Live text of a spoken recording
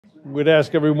We'd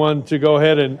ask everyone to go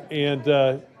ahead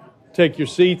and take your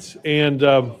seats and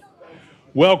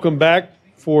welcome back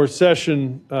for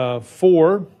session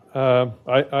 4.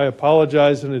 I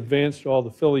apologize in advance to all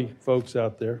the Philly folks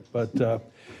out there, but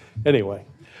anyway.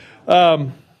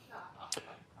 Yeah,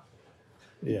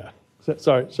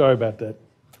 sorry about that.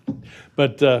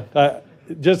 But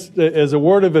just as a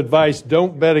word of advice,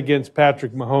 don't bet against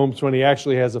Patrick Mahomes when he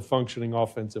actually has a functioning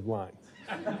offensive line.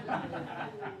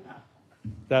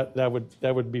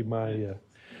 That would be my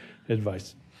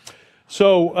advice.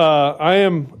 So I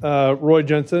am Roy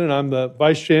Jensen, and I'm the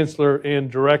Vice Chancellor and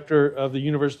Director of the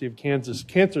University of Kansas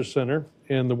Cancer Center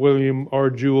and the William R.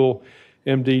 Jewell,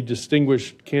 MD,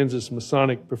 Distinguished Kansas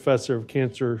Masonic Professor of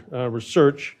Cancer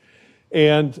Research.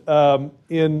 And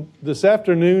in this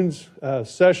afternoon's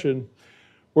session,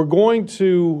 we're going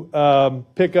to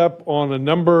pick up on a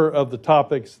number of the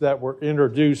topics that were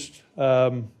introduced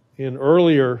in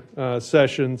earlier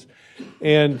sessions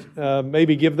and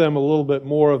maybe give them a little bit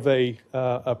more of a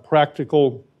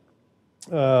practical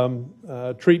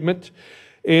treatment.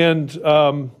 And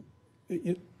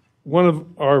one of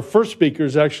our first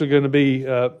speakers is actually going to be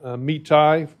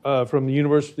Mitai from the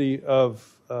University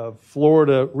of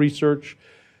Florida Research,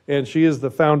 and she is the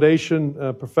foundation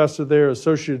professor there,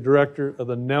 associate director of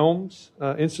the NELMS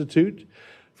Institute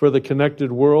for the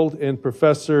Connected World, and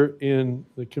professor in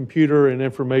the Computer and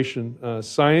Information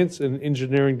Science and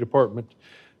Engineering Department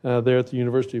there at the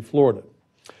University of Florida.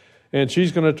 And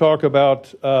she's going to talk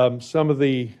about some of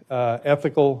the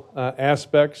ethical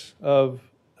aspects of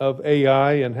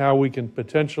AI and how we can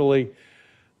potentially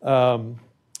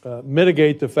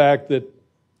mitigate the fact that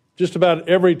just about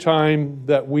every time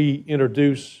that we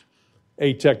introduce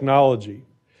a technology,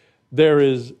 there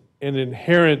is an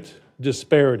inherent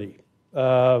disparity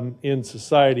in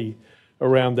society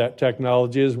around that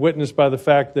technology, as witnessed by the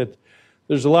fact that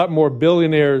there's a lot more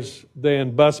billionaires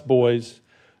than busboys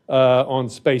on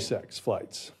SpaceX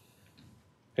flights.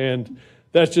 And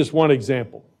that's just one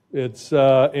example. It's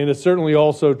certainly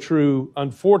also true,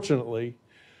 unfortunately,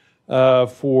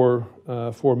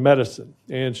 for medicine.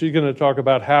 And she's going to talk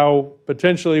about how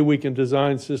potentially we can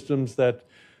design systems that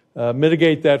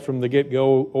mitigate that from the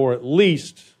get-go, or at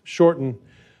least shorten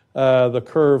the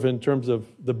curve in terms of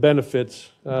the benefits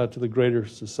to the greater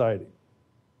society.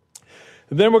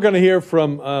 And then we're going to hear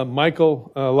from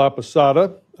Michael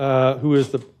LaPosada, who is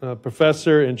the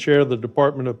professor and chair of the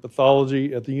Department of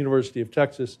Pathology at the University of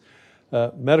Texas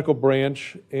Medical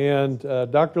Branch. And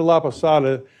Dr.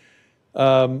 LaPosada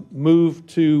moved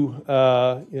to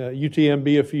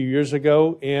UTMB a few years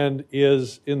ago and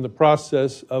is in the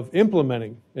process of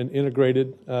implementing an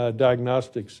integrated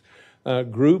diagnostics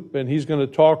group. And he's going to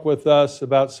talk with us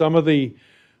about some of the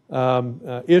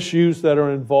issues that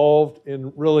are involved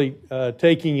in really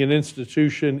taking an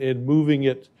institution and moving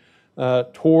it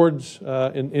towards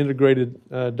an integrated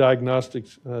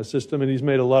diagnostics system. And he's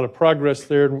made a lot of progress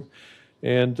there,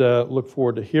 and look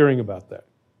forward to hearing about that.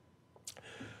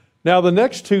 Now, the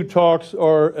next two talks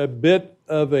are a bit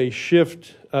of a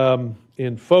shift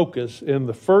in focus. And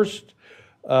the first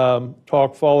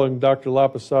talk following Dr.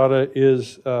 LaPosada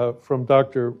is from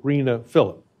Dr. Rena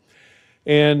Phillip.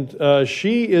 And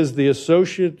she is the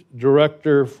Associate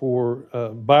Director for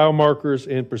Biomarkers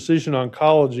and Precision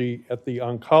Oncology at the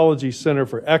Oncology Center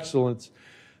for Excellence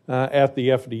at the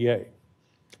FDA.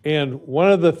 And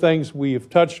one of the things we have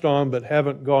touched on but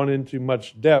haven't gone into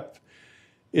much depth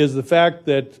is the fact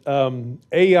that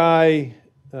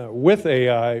with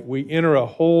AI, we enter a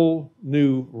whole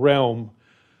new realm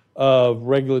of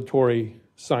regulatory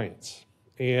science.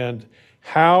 And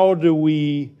how do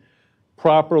we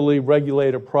properly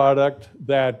regulate a product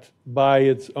that by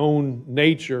its own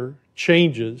nature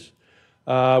changes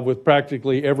with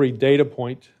practically every data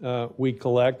point we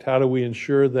collect? How do we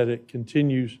ensure that it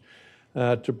continues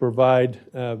to provide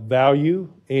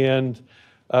value and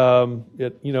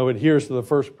it adheres to the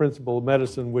first principle of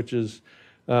medicine, which is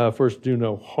first do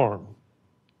no harm?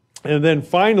 And then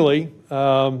finally,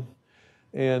 perhaps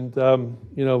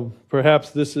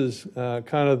this is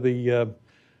kind of the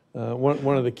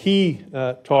one of the key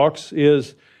talks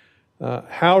is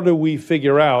how do we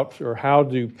figure out, or how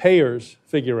do payers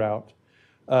figure out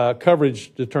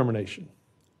coverage determination?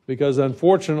 Because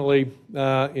unfortunately,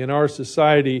 in our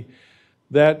society,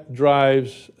 that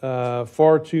drives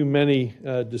far too many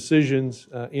decisions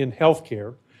in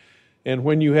healthcare. And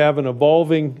when you have an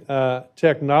evolving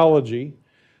technology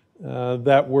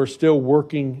that we're still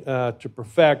working to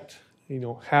perfect,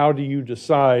 how do you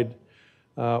decide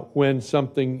when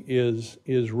something is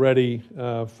ready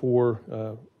for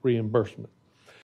reimbursement?